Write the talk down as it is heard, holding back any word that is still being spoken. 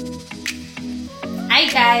Hi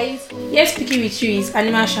guys, here speaking with you is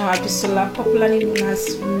Animal Shower Bisola, popularly known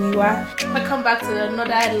as Miwah. Welcome back to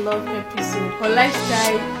another love episode for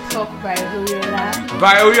Lifestyle Talk by Oriola.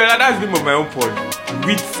 By Oriola, that's the name of my own pod.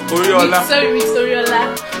 With Oriola. With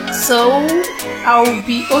Oriola. So, I'll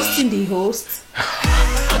be hosting the host.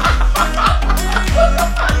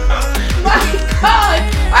 My God!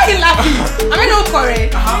 Why are you laughing? Am I not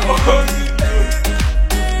correct?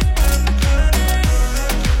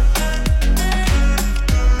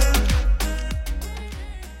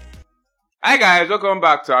 Hi guys, welcome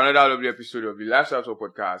back to another lovely episode of the Lifestyle Talk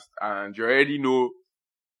podcast. And you already know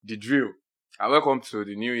the drill. And welcome to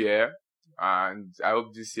the new year. And I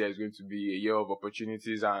hope this year is going to be a year of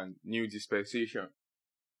opportunities and new dispensation.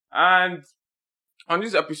 And on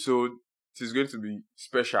this episode, it is going to be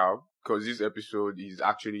special because this episode is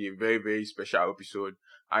actually a very, very special episode.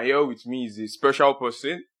 And here with me is a special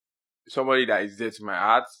person, somebody that is dear to my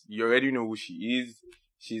heart. You already know who she is.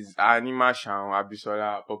 She's Animal Shower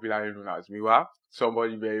Bisola, popularly known as Miwah.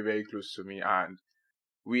 Somebody very, very close to me. And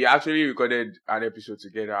we actually recorded an episode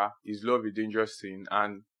together. Is Love a Dangerous Thing?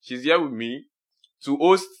 And she's here with me to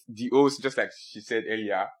host the host, just like she said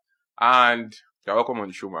earlier. And you're welcome on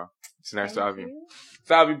the show, ma. It's nice to have you.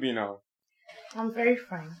 So how have you been now? I'm very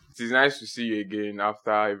fine. It is nice to see you again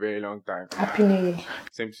after a very long time. Happy New Year.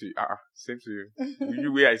 Same to you. Same to you.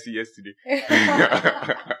 You way I see yesterday.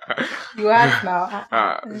 You asked now.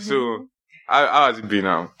 So, how has it been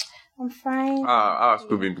now? I'm fine. How has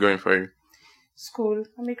school been going for you? School.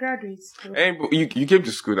 I'm a graduate. Hey, but you came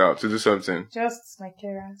to school now to do something. Just my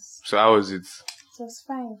clearance. So how was it? It was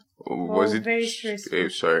fine. Was it very stressful?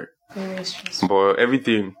 Sorry. Very stressful. But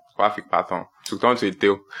everything perfect pattern. To turn to a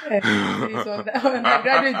tail.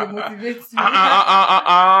 Undergraduate motivates me.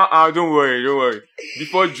 Don't worry.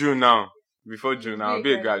 Before June, I'll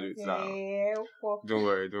be a graduate now. Don't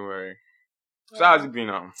worry. So how's it been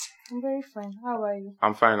now? I'm very fine. How are you?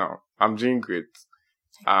 I'm fine now. I'm doing great.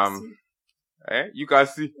 You can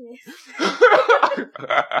see. Yes.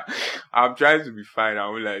 I'm trying to be fine. I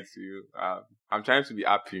won't lie to you. I'm trying to be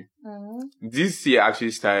happy. Mm-hmm. This year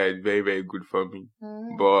actually started very, very good for me.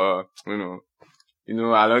 Mm-hmm. But,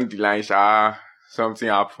 along the line, something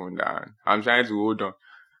happened and I'm trying to hold on.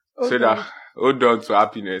 Hold on to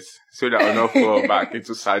happiness so that I'll not fall back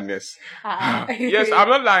into sadness. Yes, I'm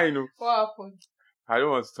not lying. No. What happened? I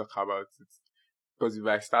don't want to talk about it. Because if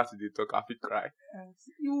I start to talk, I feel cry.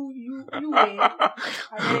 You win.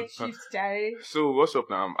 I shift, Jerry. So, what's up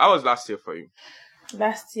now? How was last year for you?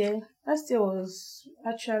 Last year was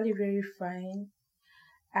actually very fine.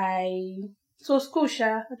 School,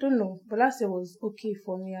 I don't know, but last year was okay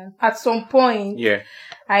for me. And at some point,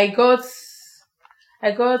 I got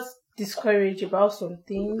discouraged about some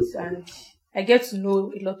things, and I get to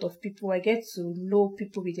know a lot of people. I get to know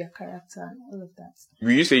people with their character and all of that.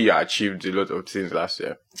 Will you say you achieved a lot of things last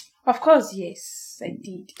year? Of course, yes, I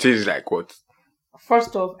did. Things like what?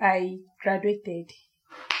 First off, I graduated.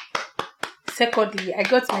 Secondly,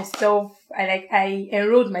 I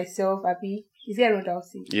enrolled myself, Abby. Is it enrolled, I'll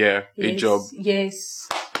say? Yeah, yes, a job. Yes.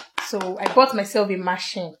 So I bought myself a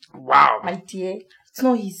machine. Wow. My dear. It's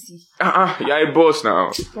not easy. You're a boss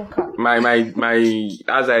now. Okay. My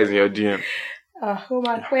Asa is in your DM. Oh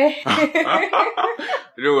my God.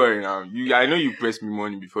 Don't worry now. I know you pressed me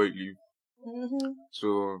money before you leave. Mm-hmm.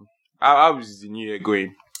 So, how is the new year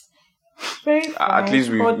going? Very fine. At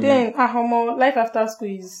least But then, life after school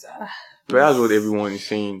is... But that's what everyone is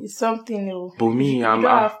saying. It's something new. But me, you don't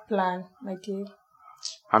have plan, my dear.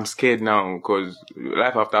 I'm scared now because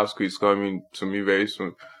life after school is coming to me very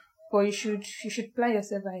soon. But you should plan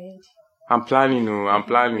yourself ahead. I'm planning,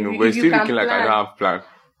 but it's still looking like I don't have plan.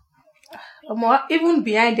 Even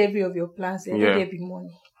behind every of your plans, there be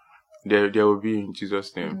money. There will be in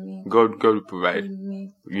Jesus' name. Amen. God will provide.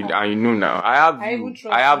 Amen. And you know now. I have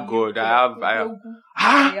God. I have.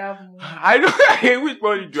 I don't. Which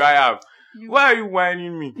money do I have? Why are you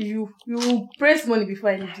whining me? You press money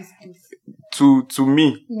before I leave this place. To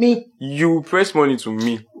me. Me. You press money to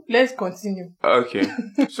me. Let's continue. Okay.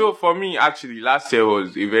 So for me, actually, last year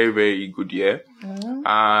was a very, very good year. Mm-hmm.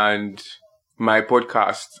 And my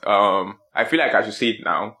podcast, I feel like I should say it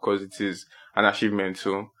now because it is an achievement.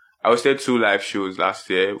 So I hosted 2 live shows last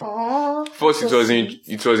year. First, it was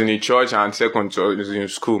in a church, and second, it was in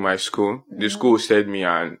school, my school. Mm-hmm. The school hosted me,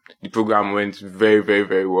 and the program went very, very,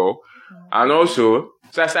 very well. Mm-hmm. And also,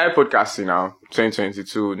 so I started podcasting now,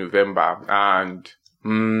 2022 November, and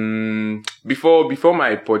before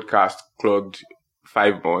my podcast clocked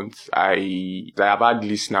 5 months, I have had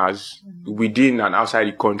listeners within and outside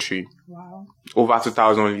the country. Wow. Over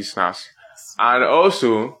 2,000 listeners. And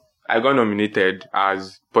also, I got nominated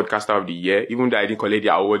as Podcaster of the Year, even though I didn't collect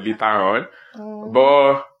the award later on.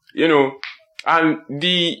 But, and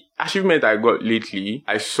the achievement I got lately,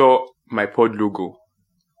 I saw my pod logo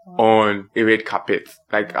on a red carpet.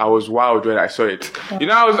 Like, I was wild when I saw it.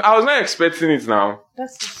 I was not expecting it now.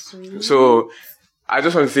 That's so sweet. So, I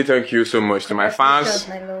just want to say thank you so much to my fans.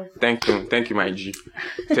 My love. Thank you, my G.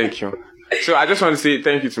 Thank you. So I just want to say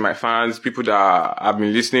thank you to my fans, people that have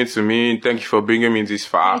been listening to me. Thank you for bringing me this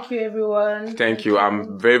far. Thank you, everyone. Thank you.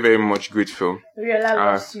 I'm very, very much grateful. Oriola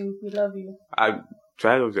loves you. We love you. I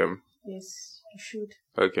love them. Yes, you should.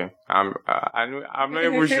 Okay. I'm not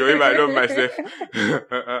even sure if I love myself.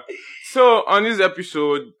 So on this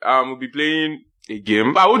episode, we'll be playing a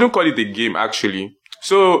game. I wouldn't call it a game, actually.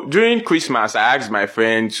 So during Christmas, I asked my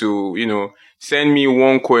friend to, send me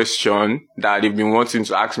one question that they've been wanting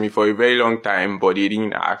to ask me for a very long time, but they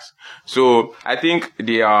didn't ask. So I think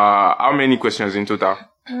there are how many questions in total?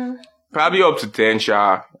 Probably up to 10,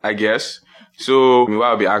 I guess. So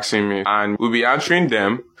Miwah will be asking me, and we'll be answering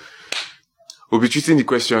them. We'll be treating the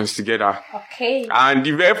questions together. Okay. And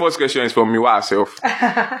the very first question is from Miwah herself.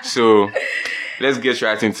 So let's get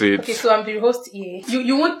right into it. Okay, so I'm the host here.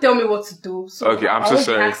 You won't tell me what to do. So okay, I'm so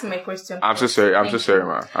sorry. I won't be asking my question. I'm so sorry. I'm so sorry,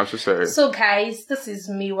 man. I'm so sorry. So guys, this is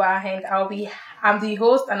Miwah, and I'm the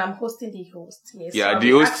host, and I'm hosting the host. Yes. Yeah, so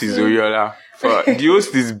the host is Oriola. The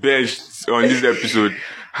host is best on this episode.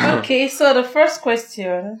 Okay, so the first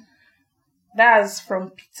question, that's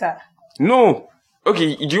from Peter. No.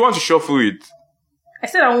 Okay, do you want to shuffle it? I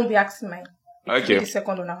said I won't be asking mine. Okay. The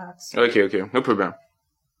second one I'll ask. Okay, no problem.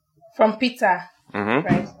 From Peter,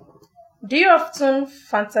 right? Do you often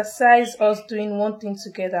fantasize us doing one thing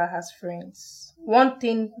together as friends? One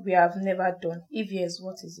thing we have never done. If yes,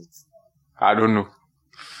 what is it? I don't know.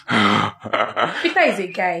 Peter is a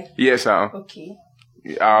guy. Yes, sir. Okay.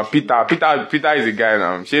 Peter is a guy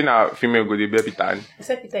now. She na female go dey bear Peter. I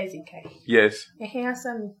said Peter is a guy. Yes.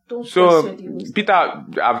 Answer me. Don't so Peter,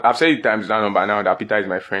 I've said it times now by now that Peter is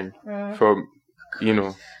my friend from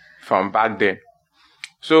back then.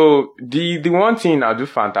 So the one thing I do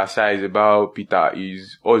fantasize about Peter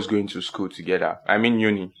is us going to school together. I mean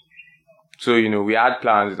uni. So we had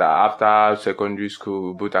plans that after secondary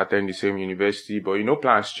school we both attend the same university, but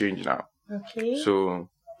plans change now. Okay. So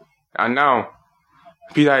and now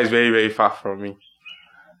Peter is very, very far from me.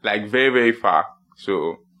 Like, very, very far.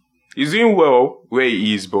 So, he's doing well where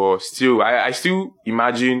he is, but still, I still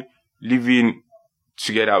imagine living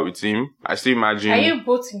together with him. I still imagine... Are you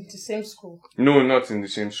both in the same school? No, not in the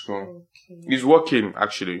same school. Okay. He's working,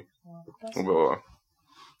 actually. Oh,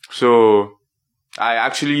 so, I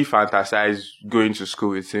actually fantasize going to school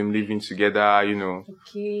with him, living together,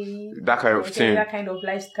 Okay. That kind of thing. That kind of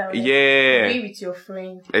lifestyle. Yeah. Be with your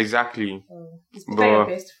friend. Exactly. Is Peter your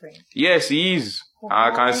best friend? Yes, he is.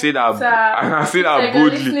 I can say that. I can say that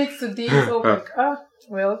boldly. Listening to this. Oh my God.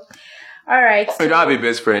 Well, all right. So you don't have a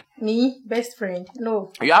best friend. Me, best friend?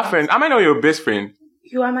 No. You have friend. Am I not your best friend?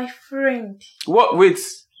 You are my friend. What? Wait.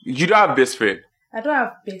 You don't have best friend. I don't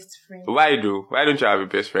have best friend. Why do? Why don't you have a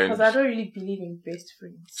best friend? Because I don't really believe in best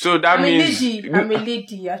friends. So that means... I'm a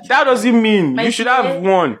lady, actually. That doesn't mean you should have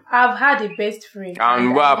one. I've had a best friend.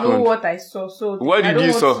 And what happened? I know what I saw. So what did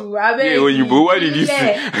you saw? What did you see?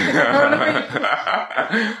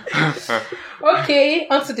 Okay,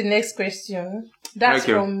 on to the next question. That's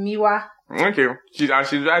from Miwah. Okay. She's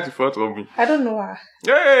right in front of me. I don't know her.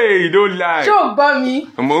 Hey, don't lie. Joke about me.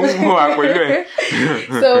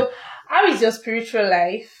 So, how is your spiritual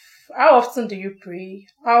life? How often do you pray?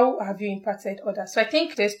 How have you impacted others? So I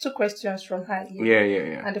think there's two questions from her here.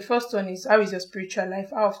 Yeah. And the first one is, how is your spiritual life?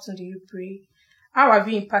 How often do you pray? How have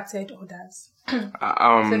you impacted others?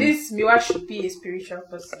 So this Miwah should be a spiritual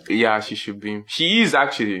person. Yeah, she should be. She is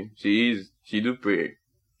actually. She is. She do pray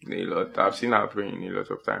a lot. I've seen her praying a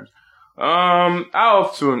lot of times. How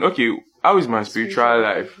often? Okay, how is my spiritual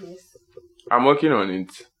life? Yes. I'm working on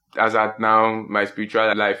it. As at now, my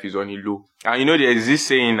spiritual life is on a low. And there's this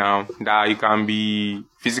saying now that you can be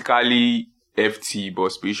physically FT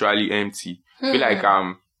but spiritually empty. I feel like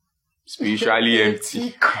I'm spiritually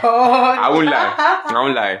empty. God. I won't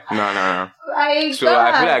lie. No. So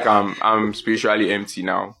I feel like I'm spiritually empty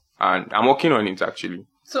now. And I'm working on it actually.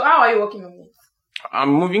 So how are you working on it?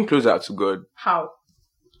 I'm moving closer to God. How?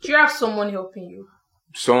 Do you have someone helping you?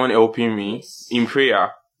 Someone helping me? Yes. In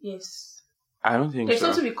prayer? Yes. I don't think There's so.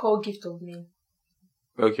 something we call gift of men.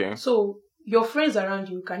 Okay. So, your friends around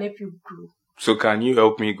you can help you grow. So, can you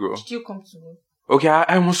help me grow? Did you come to me? Okay,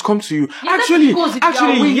 I must come to you.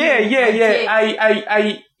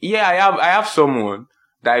 Yeah, I have someone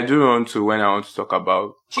that I do run to when I want to talk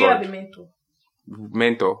about Do you have a mentor?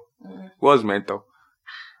 Mentor? What's mentor?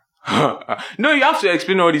 No, you have to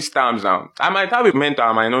explain all these terms now. I might have a mentor,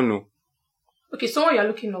 I might not know. Okay, someone you're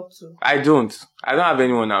looking up to. I don't have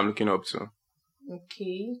anyone I'm looking up to.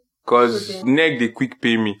 Okay. Cause neck they quick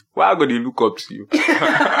pay me. Why go they look up to you?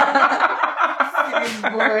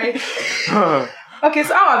 Boy. Okay,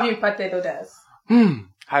 so how have you impacted others?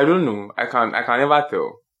 I don't know. I can never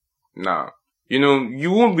tell. Now,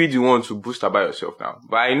 you won't be the one to boast about yourself now.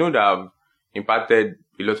 But I know that I've impacted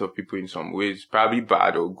a lot of people in some ways, probably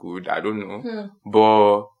bad or good. I don't know.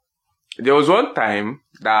 But there was one time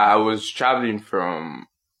that I was traveling from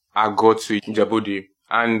Agod to Djibouti,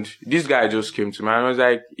 and this guy just came to me and I was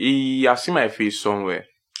like, I've seen my face somewhere.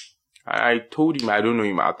 I told him I don't know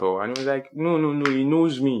him at all. And he was like, no, he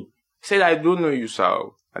knows me. He said, I don't know you,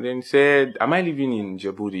 sir. And then he said, am I living in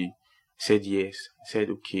Djibouti? I said, yes. I said,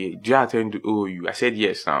 okay. Do you attend to OU? I said,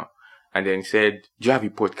 yes now. And then he said, do you have a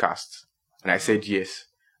podcast? And I said, yes.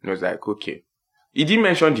 And I was like, okay. He didn't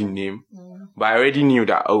mention the name, but I already knew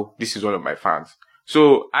that, this is one of my fans.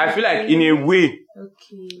 So I feel like in a way,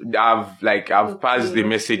 I've passed the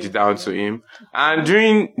message down to him. And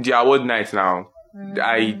during the award night now,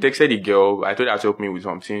 I texted the girl, I told her to help me with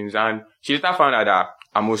some things, and she later found out that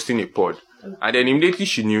I'm hosting a pod. And then immediately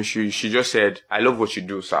she knew, she just said, I love what you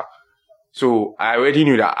do, sir. So I already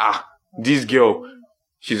knew that, this girl,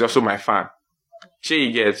 she's also my fan.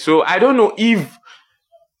 She gets. So I don't know if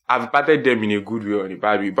I've impacted them in a good way or in a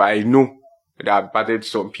bad way, but I know that I've impacted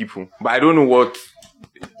some people. But I don't know what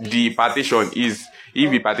the impartation is,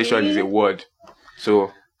 if impartation is a word.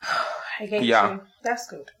 So, I get you. That's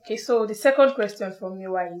good. Okay, so the second question from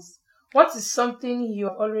Miwah is, what is something you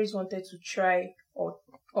always wanted to try or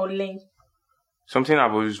learn? Something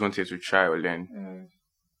I've always wanted to try or learn.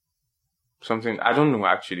 Something, I don't know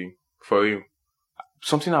actually, for you.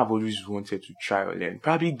 Something I've always wanted to try or learn.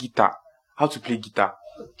 Probably guitar. How to play guitar.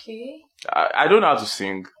 Okay. I don't know how to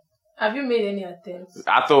sing. Have you made any attempts?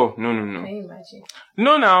 At all? No. Can you imagine?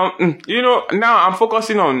 No, now, now I'm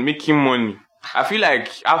focusing on making money. I feel like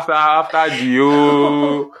after the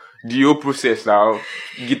whole process now,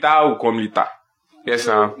 guitar will come later. Yes,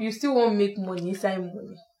 sir. You still won't make money inside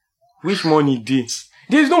money. Which money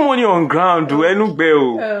there's no money on ground, no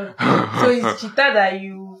bell. So it's guitar that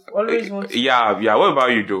you always want to... Yeah. What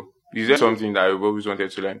about you though? Is there something that you've always wanted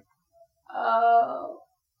to learn?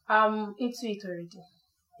 I'm into it already.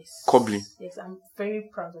 Yes. Cobbling. Yes, I'm very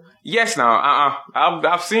proud of it. Yes, now,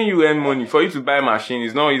 I've seen you earn money. For you to buy a machine,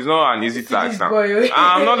 it's not an easy task now.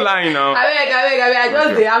 I'm not lying now.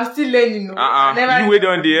 I'm still learning. You wait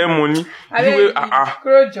on the earn money.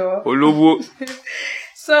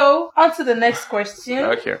 So, on to the next question.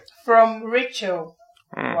 Okay. From Rachel.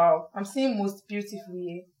 Wow, I'm seeing most beautiful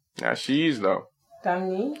here. Yeah, she is though.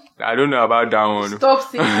 Tammy? I don't know about that one. Stop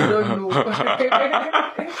saying you don't know.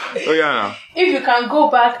 Oh yeah, now. If you can go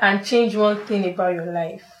back and change one thing about your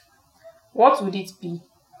life, what would it be?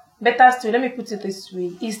 Better still, let me put it this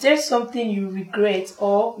way. Is there something you regret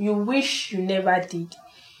or you wish you never did?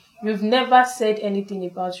 You've never said anything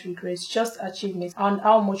about regrets, just achievements and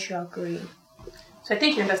how much you are growing. So I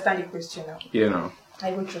think you understand the question now. Yeah, no.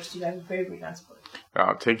 I will trust you. I'm a very brilliant boy.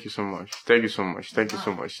 Oh, thank you so much. Thank you so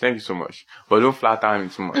much. But don't flatter me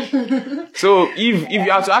too much. So, if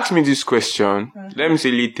you have to ask me this question, let me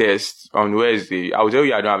say latest on Wednesday, I will tell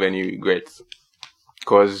you I don't have any regrets.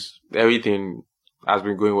 Because everything has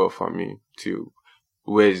been going well for me till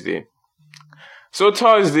Wednesday. So,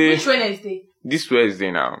 Thursday. Which Wednesday? This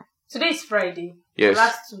Wednesday now. Today is Friday. Yes. The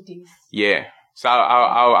last 2 days. Yeah. So,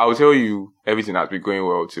 I'll tell you everything has been going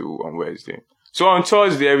well till on Wednesday. So, on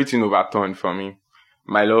Thursday, everything overturned for me.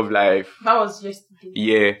 My love life. That was yesterday.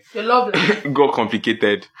 Yeah. Your love life. Got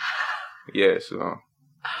complicated. Yeah, so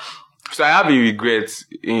I have a regret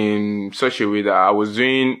in such a way that I was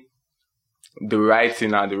doing the right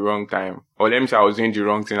thing at the wrong time. Or let me say I was doing the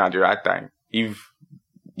wrong thing at the right time. If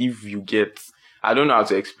you get, I don't know how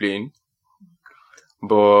to explain.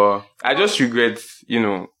 But I just regret,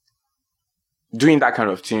 doing that kind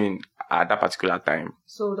of thing at that particular time.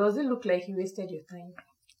 So does it look like you wasted your time?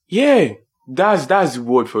 Yeah. That's the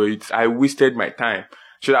word for it. I wasted my time.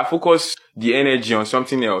 Should I focus the energy on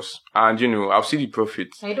something else? And, I'll see the profit.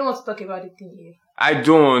 I don't want to talk about the thing here. I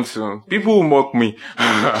don't want to. People will mock me.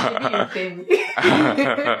 Maybe you tell me.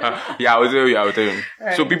 Yeah, I will tell you.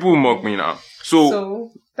 Right. So people will mock me now.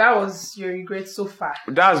 So that was your regret so far?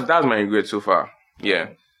 That's my regret so far. Yeah.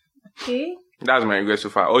 Okay. That's my regret so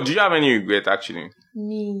far. Or do you have any regret actually?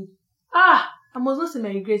 Me. I must not say my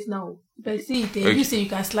regrets now. If I say it, okay. You say you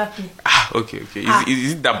can slap me. Okay.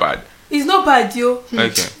 Is it that bad? It's not bad, yo.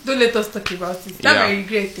 Okay. Don't let us talk about it. That's my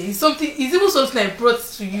regret. It's even something I brought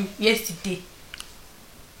to you yesterday.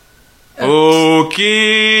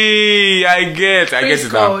 Okay, I get Praise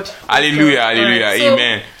it now. God. Hallelujah, God. hallelujah, Alright, so,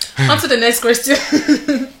 amen. On to the next question.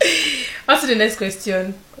 On to the next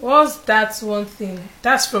question. What's that one thing?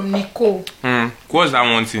 That's from Nicole. What's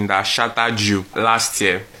that one thing that shattered you last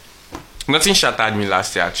year? Nothing shattered me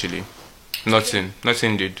last year, actually.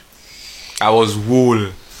 Nothing did. I was whole,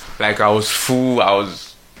 like I was full. I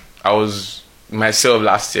was myself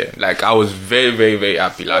last year. Like I was very, very, very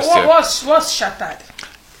happy last year. What's shattered?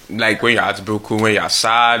 Like when you're heartbroken, when you're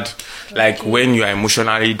sad, like when you're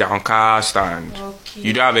emotionally downcast and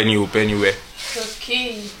you don't have any hope anywhere.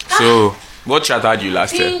 Okay. So, what shattered you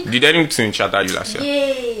last year? Did anything shatter you last year?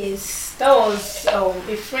 Yes, that was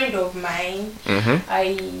a friend of mine.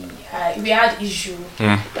 We had issue.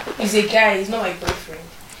 He's a guy. He's not my boyfriend.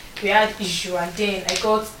 We had issue, and then I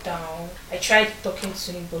got down. I tried talking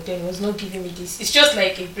to him, but then he was not giving me this. It's just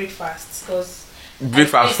like a breakfast, because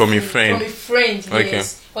breakfast from a friend. From a friend, okay.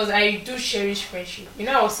 Yes. Because I do cherish friendship. You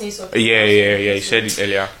know, I was saying something. Yeah. You said it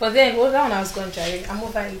earlier. But then, that one I was going to. I'm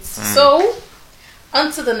over it. So,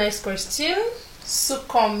 on to the next question.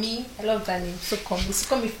 Sukomi. I love that name.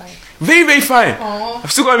 Sukomi fine. Very, very fine.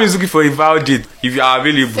 Sukomi is looking for a valid date. If you are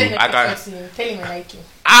available, I can tell him I like him.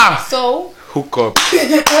 So hook up.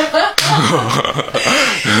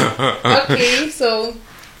 Okay, so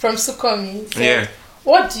from Sukomi. So yeah.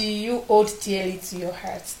 What do you hold dearly to your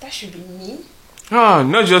heart? That should be me.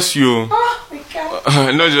 Not just you. Oh my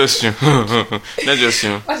God. Not just you. Not just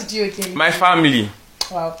you. What did you hold dearly? My family.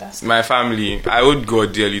 Wow, that's my family. I hold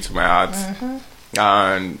God dearly to my heart.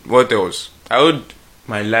 And what else? I hold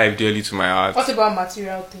my life dearly to my heart. What about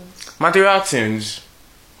material things? Material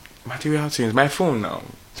things. My phone now.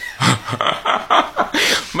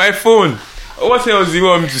 My phone. What else do you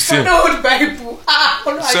want me to say? Old Bible.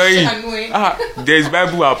 Sorry. There's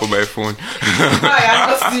Bible app on my phone. I am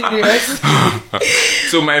not serious.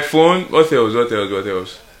 So my phone. What else?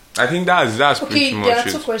 I think that's pretty much it. Okay, there are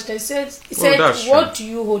two questions. It said what do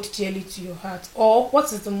you hold dearly to your heart? Or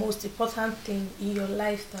what is the most important thing in your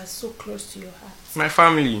life that's so close to your heart? My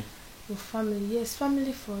family. Your family, yes,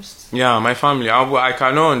 family first. Yeah, my family. I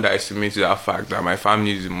cannot underestimate that fact that my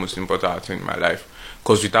family is the most important thing in my life.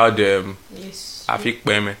 Because without them, yes, I think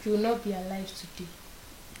you will not be alive today.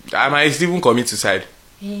 I might even commit suicide.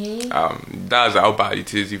 Mm-hmm. That's how bad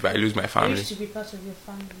it is if I lose my family. You used to be part of your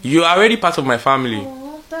family. You are already part of my family.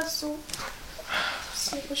 Oh, that's so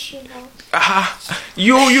emotional.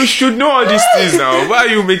 You should know all these things now. Why are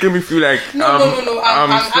you making me feel like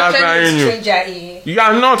I'm flattering you? You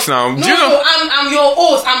are not now. I'm your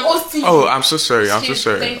host. I'm hosting. Oh, I'm so sorry.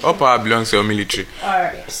 All power belongs to your military.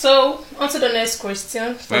 Alright. So on to the next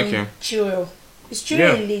question from Joel. Is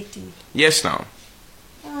Joel a lady? Yes, now.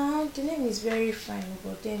 The name is very fine,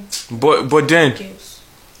 but then. But then. Girls.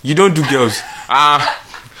 You don't do girls.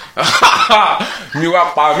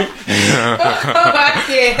 Miwah, me.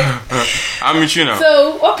 I'm with you now.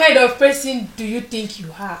 So, what kind of person do you think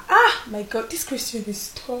you are? My God, this question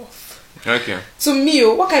is tough. Okay. To me,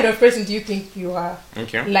 what kind of person do you think you are?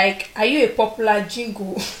 Okay. Like, are you a popular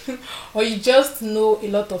jingle, or you just know a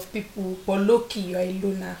lot of people, but low-key you are a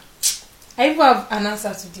loner? I even have an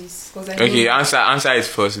answer to this. Okay, answer it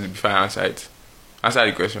first before I answer it. Answer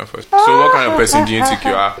the question first. So what kind of person do you think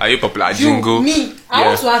you are? Are you popular? Jingle? Me. I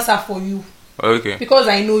want to answer for you. Okay. Because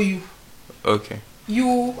I know you. Okay.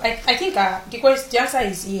 I think the answer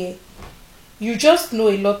is yeah. You just know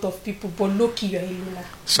a lot of people, but low-key you're a loner.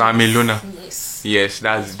 So I'm a loner? Yes. Yes,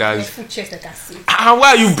 that's... My full chest, I can see. Why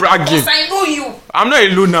are you bragging? Because I know you. I'm not a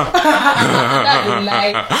loner. That's a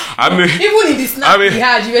lie. Even in the snap we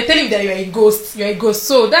had, you were telling me that you're a ghost. You're a ghost.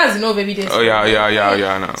 So that's enough evidence. Oh,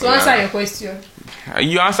 yeah. No, so answer your question.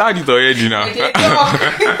 You answered it already now.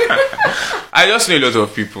 I just know a lot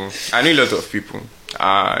of people.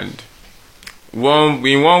 And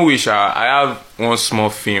in one wish, I have one small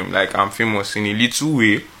fame. Like I'm famous in a little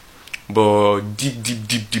way, but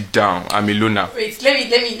deep down, I'm a loner. Wait,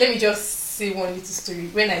 let me just say one little story.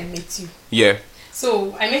 When I met you. Yeah.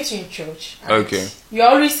 So I met you in church. Okay. You're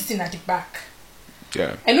always sitting at the back.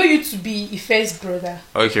 Yeah. I know you to be Ife's brother.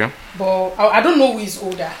 Okay. But I don't know who is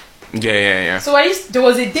older. Yeah. So there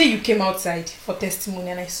was a day you came outside for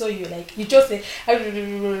testimony, and I saw you like you just said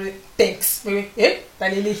thanks. You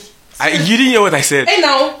didn't hear what I said. Hey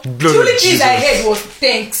now, the only thing I heard was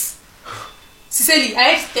thanks. Sincerely,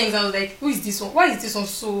 I heard thanks. I was like, who is this one? Why is this one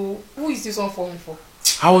so? Who is this one for me for?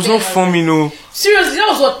 I was not forming, no. Seriously,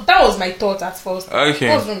 that was my thought at first. Okay.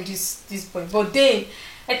 What was wrong with this point? But then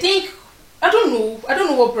I don't know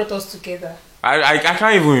what brought us together. I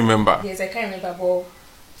can't even remember. Yes, I can't remember, but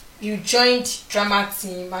you joined drama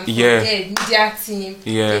team and from Yeah. there media team.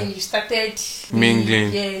 Yeah. Then you started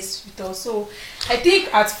Mingling. Yes, with us. So I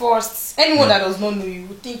think at first anyone that does not know you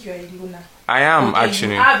would think you are a loner. I am But then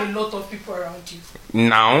actually. You have a lot of people around you.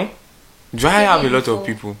 Now, do I have a lot of before.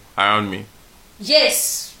 people around me?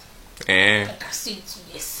 Yes. Eh. I can see it.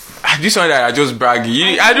 Yes. This one that I just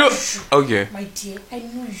bragging. I know don't. you. Okay. My dear, I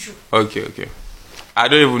know you. Okay. I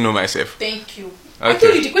don't even know myself. Thank you. I Okay.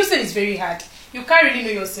 told you the question is very hard. You can't really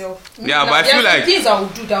know yourself. Yeah, but I feel there are like- things I will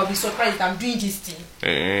do that I will be surprised I'm doing this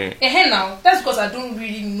thing. Now that's because I don't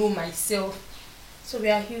really know myself. So we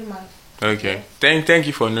are human. Okay. Thank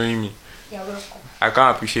you for knowing me. You're welcome. I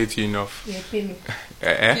can't appreciate you enough. Yeah, pay me.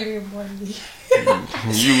 Give me money.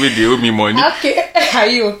 You will they owe me money. Okay. Are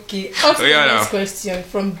you okay? On to the Yeah, next now. question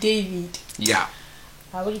from David. Yeah.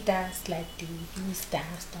 I will dance like David. Please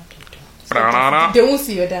dance. Ba-da-da-da. They won't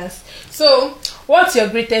see your dance. So, what's your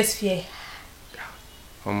greatest fear?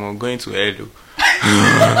 I'm going to hell.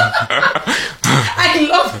 I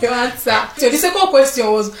love your answer. So the second question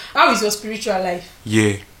was, how is your spiritual life?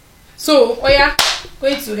 Yeah. So,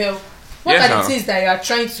 going to hell. What Yes, are the ma'am. things that you are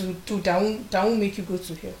trying to do that won't make you go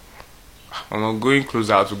to hell? I'm going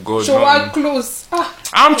closer to God. So man. we're close.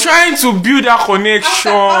 I'm trying to build that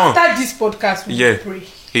connection. After this podcast, we Yeah. will pray.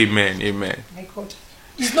 Amen. My God.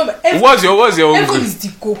 It's not heaven, What's your own heaven good? is the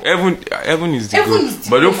goal. Heaven is the Heaven goal. is the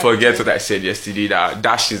But don't goal, forget what I said yesterday, that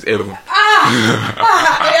dash is heaven. You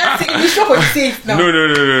sure to say it now. No.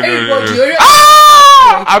 Everybody, Oriola,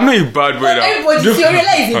 I'm not a bad boy now. everybody,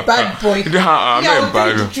 Oriola is a bad boy. No, I'm not a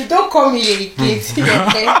bad boy. You don't come here again. See your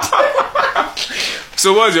head.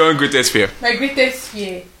 So what's your own greatest fear? My greatest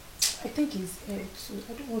fear, I think, is hell too.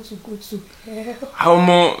 I don't want to go to hell.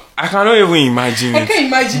 I cannot even imagine I it. can't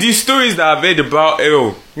imagine. The stories that I've heard about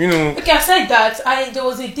hell, you know. Okay, aside that, there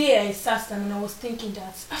was a day I sat down and I was thinking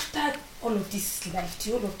that after all of this life,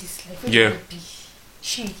 where Yeah. will I be?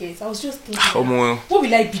 Yes, I was just thinking, what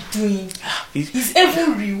will I be doing? Is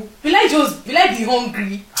heaven real? Will I be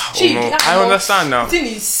hungry? I understand now. The thing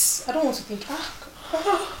is, I don't want to think.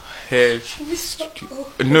 Hell.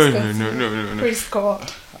 No. Praise God.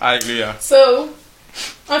 Hallelujah. So,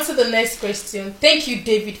 on to the next question. Thank you,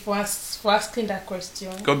 David, for asking that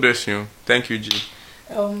question. God bless you. Thank you, G.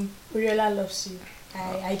 Oriola loves you.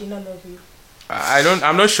 I do not love you.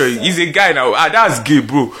 I'm not sure. He's a guy now. That's gay,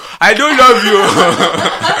 bro. I don't love you.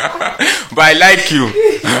 But I like you.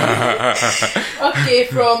 Okay,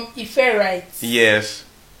 from Ife Wright. Yes.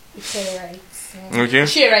 Ife Wright. Okay.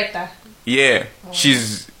 Is she a writer? Yeah.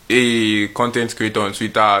 She's a content creator on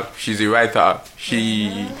Twitter. She's a writer.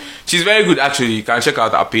 She's very good, actually. You can check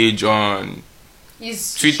out her page on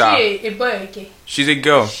Is Twitter. she a boy or a girl? She's a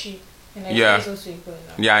girl. She. And Yeah. is also a boy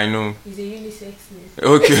now. Yeah, I know. He's a unisex name.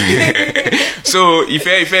 Okay. So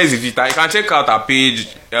Ife is a Twitter. You can check out her page,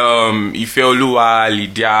 Ifeoluwa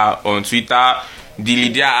Lydia on Twitter. The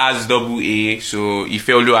Lydia has double A, so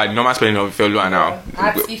Ifeoluwa, the normal spelling of Ifeoluwa now.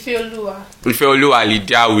 At Ifeoluwa. Ifeoluwa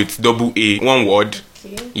Lydia with double A, one word.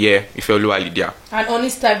 Okay. Yeah, Ifeoluwa Lydia. And on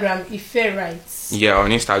Instagram, Ife writes. Yeah,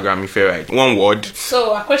 on Instagram, Ife right. One word.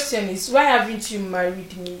 So our question is, why haven't you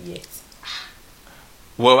married me yet?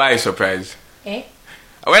 Well, why are you surprised? Eh?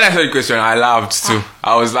 When I saw the question, I laughed too.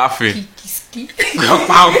 I was laughing. Kiski.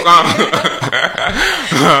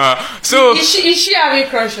 So Is she having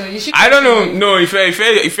crush on you? I don't know. No, if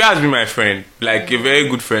has been my friend, like a very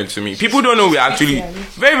good friend to me. People don't know we're actually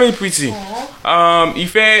very pretty.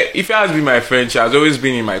 If has been my friend, she has always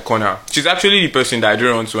been in my corner. She's actually the person that I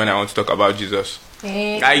don't want to when I want to talk about Jesus.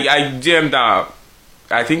 I DM'd her,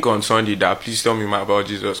 I think on Sunday, that please tell me more about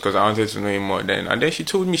Jesus because I wanted to know him more then. And then she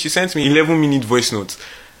told me, she sent me 11-minute voice notes.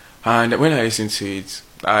 And when I listened to it,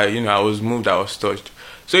 I was moved, I was touched.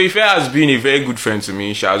 So Ife has been a very good friend to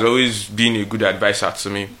me. She has always been a good advisor to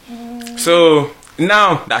me. So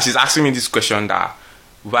now that she's asking me this question, that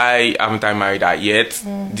why haven't I married her yet?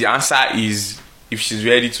 The answer is, if she's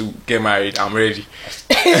ready to get married, I'm ready.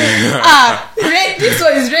 This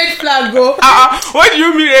one is red flag, bro. What do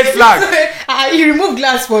you mean red flag? You remove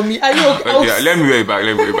glass for me. Are you okay? Okay, let me wear it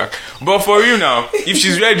back. But for you now, if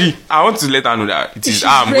she's ready, I want to let her know that it is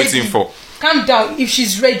I'm waiting for. Calm down. If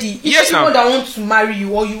she's ready, is she the one that wants to marry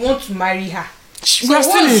you, or you want to marry her? We are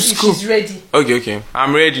still in school. If she's ready. Okay,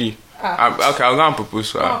 I'm ready. Okay, I'll go and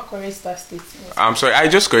propose to her. Correct that statement. I'm sorry, I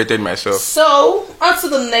just corrected myself. So, on to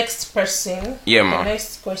the next person. Yeah, man. The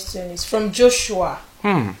next question is from Joshua.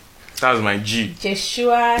 That's my G.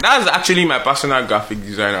 Joshua. That's actually my personal graphic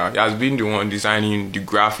designer. He has been the one designing the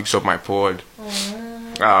graphics of my pod.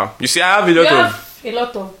 You see, I have a lot of... a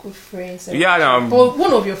lot of good friends. Yeah, but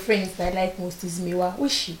one of your friends that I like most is Miwah. Who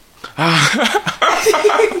is she?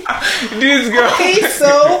 This girl. Okay,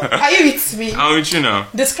 so are you with me? I'm with you now.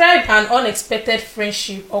 Describe an unexpected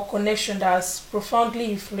friendship or connection that has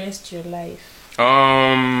profoundly influenced your life.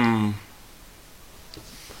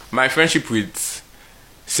 My friendship with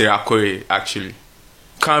Sarah Corey, actually.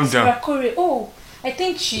 Calm down. Sarah Corey. Oh, I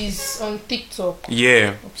think she's on TikTok.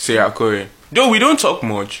 Yeah, Sarah Corey. Though we don't talk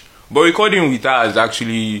much, but recording with her has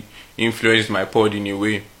actually influenced my pod in a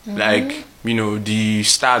way. Like, you know, the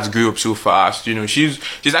stars grew up so fast. You know, she's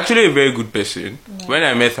actually a very good person. Yeah. When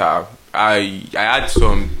I met her, I had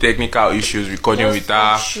some technical issues recording with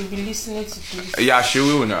her. She'll be listening to this. Yeah, she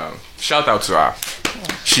will now. Shout out to her.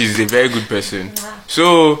 Yeah. She's a very good person. Yeah.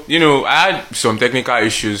 So, you know, I had some technical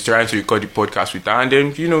issues trying to record the podcast with her, and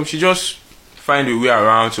then, you know, she just find a way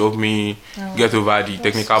around to help me get over the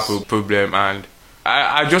technical problem. And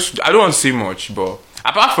I don't want to say much, but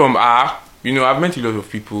apart from her, you know, I've met a lot of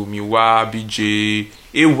people. Miwah, BJ,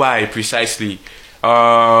 AY precisely,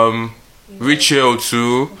 Rachel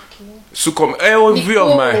too. Sukom, every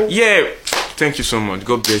of my, yeah, thank you so much,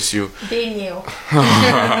 God bless you, Daniel.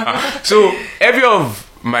 So every of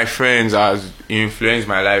my friends has influenced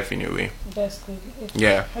my life in a way. That's good.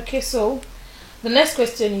 Yeah. Okay, so the next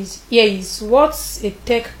question is what's a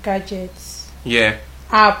tech gadget,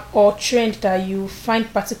 app or trend that you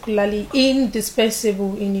find particularly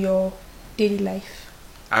indispensable in your daily life?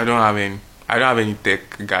 I don't have any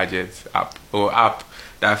tech gadget app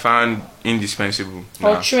that I found indispensable.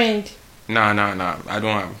 Or trend? No, I don't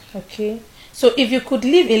have. Okay. So if you could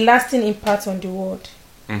leave a lasting impact on the world,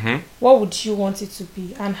 what would you want it to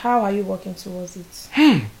be, and how are you working towards it?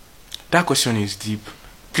 That question is deep.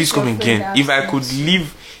 Please come again. If I could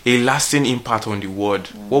leave a lasting impact on the world,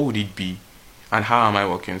 what would it be, and how am I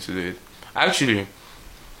working to do it?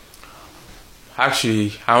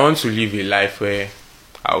 Actually, I want to live a life where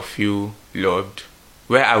I'll feel loved,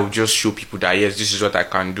 where I will just show people that yes, this is what I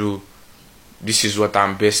can do, this is what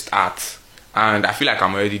I'm best at, and I feel like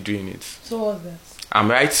I'm already doing it. So what's that? I'm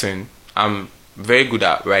writing. I'm very good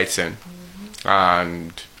at writing,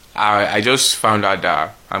 and I just found out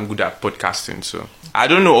that I'm good at podcasting. So I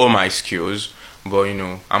don't know all my skills, but you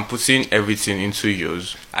know, I'm putting everything into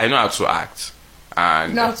use. I know how to act,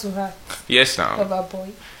 and now to act. Yes, now. Lover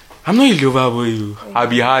boy. I'm not a lover boy. I'll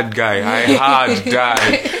be hard guy. I hard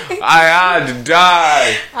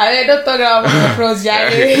die. I don't talk about my friends,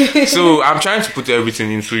 Jare. So I'm trying to put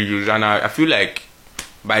everything into use, and I feel like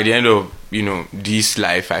by the end of, you know, this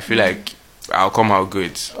life, I feel like I'll come out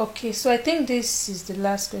good. Okay, so I think this is the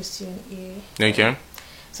last question here. Okay.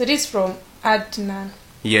 So this is from Adnan.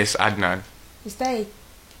 Yes, Adnan. Is that it?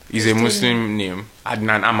 He's a Muslim name.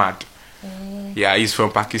 Adnan Ahmad. Yeah, he's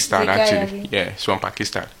from Pakistan actually. Yeah, he's from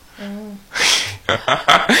Pakistan.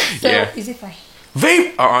 So is it fine?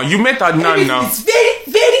 Very you met Adnan now. It's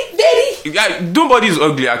very Yeah, nobody is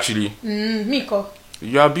ugly actually. Miko.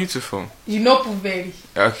 You are beautiful. You know very.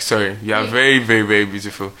 Sorry, you are very, very, very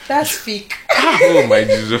beautiful. That's fake. Oh my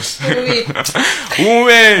Jesus. Wait.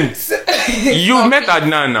 Woman. You met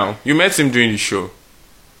Adnan now. You met him during the show.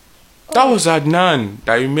 That was Adnan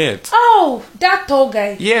that you met. Oh, that tall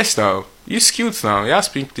guy. Yes, now. He's cute now. He has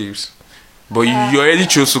pink tips. But you already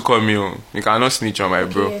chose to come here. You cannot snitch on my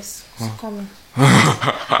bro. Yes, Sukomi.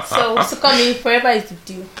 So, Sukomi, forever is the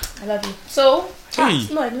deal. I love you. So,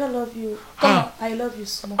 no, I do not love you. Come on, I love you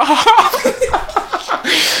so much.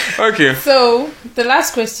 Okay. So, the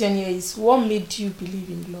last question here is, what made you believe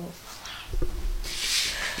in love?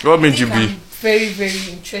 What made you I'm very,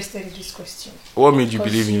 very interested in this question. What made you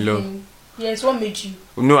believe in love? Yes, what made you?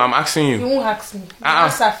 No, I'm asking you. You won't ask me. You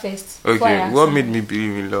answer first. Okay, what made me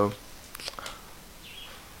believe in love?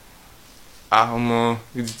 I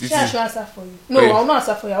should answer for you. No, I will not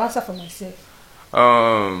answer for you. I will answer for myself.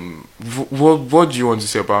 What do you want to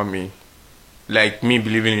say about me? Like me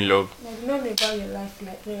believing in love? Like, know me about your life,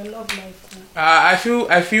 like your love life. I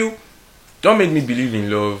feel. Don't make me believe in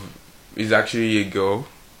love is actually a girl,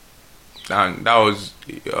 and that was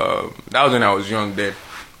when I was young. Then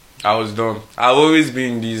I was dumb. I've always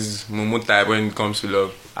been this mumu type when it comes to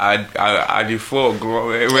love. I default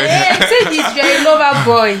grow. Yeah, say this, you're a lover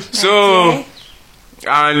boy. So,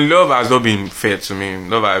 and love has not been fair to me.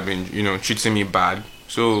 Love has been, you know, treating me bad.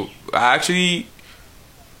 So,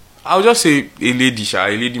 I'll just say a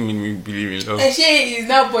lady made me believe in love. And she is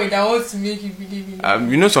that boy that wants to make you believe in love.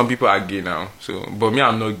 You know, some people are gay now. So, but me,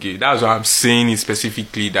 I'm not gay. That's why I'm saying it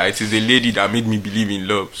specifically, that it is a lady that made me believe in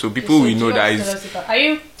love. So people will know that it's... Are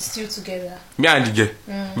you still together? Me and the girl.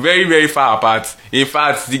 Very, very far apart. In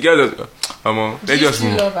fact, the girl... Do you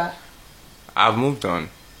still love her? I've moved on.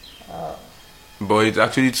 But it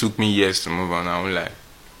actually took me years to move on. I won't lie.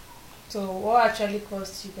 So what actually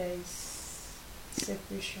caused you guys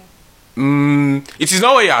separation? It is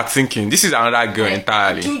not what you are thinking. This is another girl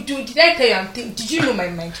entirely. Did I tell you I'm thinking? Did you know my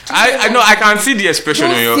mind? I know. I can see the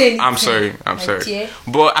expression on your. I'm sorry. Dear.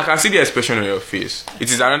 But I can see the expression on your face.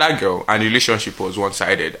 It is another girl, and the relationship was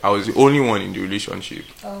one-sided. I was the only one in the relationship.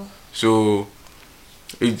 Oh. So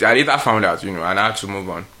I later found out, and I had to move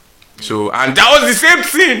on. So, and that was the same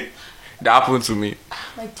thing that happened to me.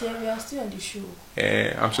 My dear, we are still on the show.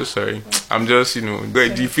 Yeah, I'm so sorry. I'm just,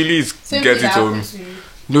 the feeling is Same get thing it on me.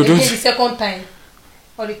 No, don't. The second time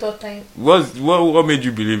or the third time. What made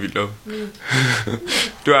you believe it, love? Me.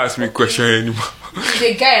 Don't ask me question anymore. It's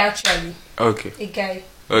a guy actually. Okay. A guy.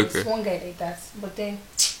 Okay. It's one guy like that, but then.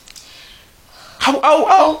 How?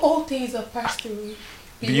 All things are passed away.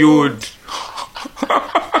 Behold.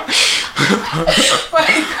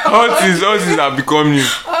 all things have become new.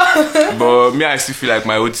 But me, I still feel like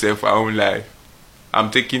my old self. I won't lie. I'm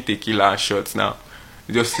taking tequila and shots now.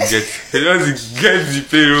 Just to get the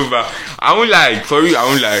pain over. I won't lie. For you, I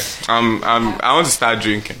won't lie. I want to start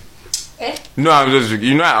drinking. Eh? No, I'm just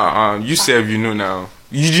drinking. You said now.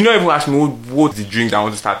 You did not even ask me what the drink that I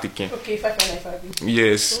want to start taking. Okay, 5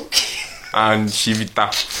 Yes. Okay. And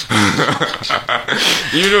Chivita.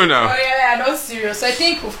 You know now. Oh yeah, I'm not serious. So I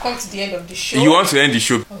think we've come to the end of the show. You want to end the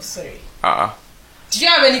show? Oh, sorry. Do you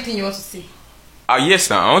have anything you want to say? Yes,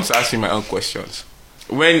 now I want to ask you my own questions.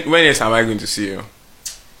 When else am I going to see you?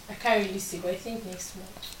 I can't really say, but I think next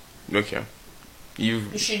month. Okay.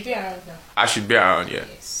 You should be around now. I should be around, yeah.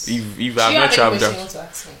 Yes. If I've not traveled you want to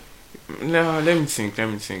ask me? No, let me think.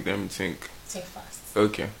 Think fast.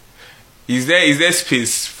 Okay. Is there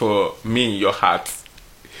space for me in your heart?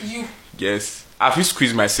 You? Yes. I've just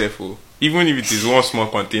squeezed myself. Even if it is one small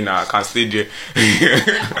container, I can stay there.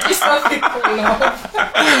 It's not simple enough.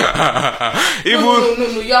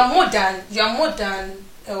 No. You are more than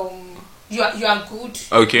you are good.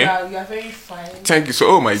 Okay. You are very fine. Thank you.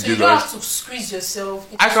 So, my Jesus. Jesus. You don't have to squeeze yourself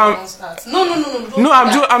into someone's heart. No. No,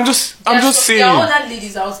 I'm just saying. There are other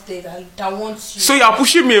ladies out there that want you. So you are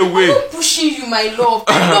pushing me away. I'm not pushing you, my love.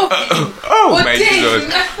 I love you. Oh my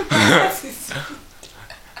Jesus.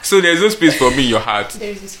 So there's no space for me in your heart.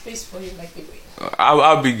 There is a space for you, like the way.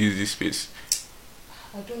 How big is this space?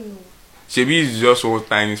 I don't know. Maybe it's just one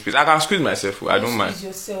tiny space. I can squeeze myself. I don't mind.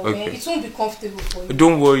 Yourself, okay. Man. It won't be comfortable for you.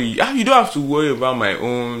 Don't worry. You don't have to worry about my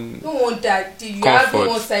own. Don't want that. You comfort. have a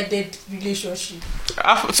one-sided relationship.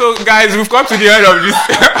 So, guys, we've come to the end of this.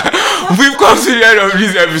 We've come to the end of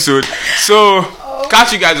this episode. So,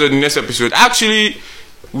 catch you guys on the next episode. Actually,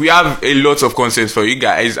 we have a lot of content for you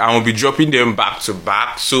guys. I will be dropping them back to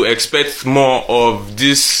back. So, expect more of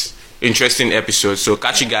this interesting episode. So,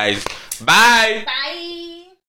 catch you guys. Bye. Bye.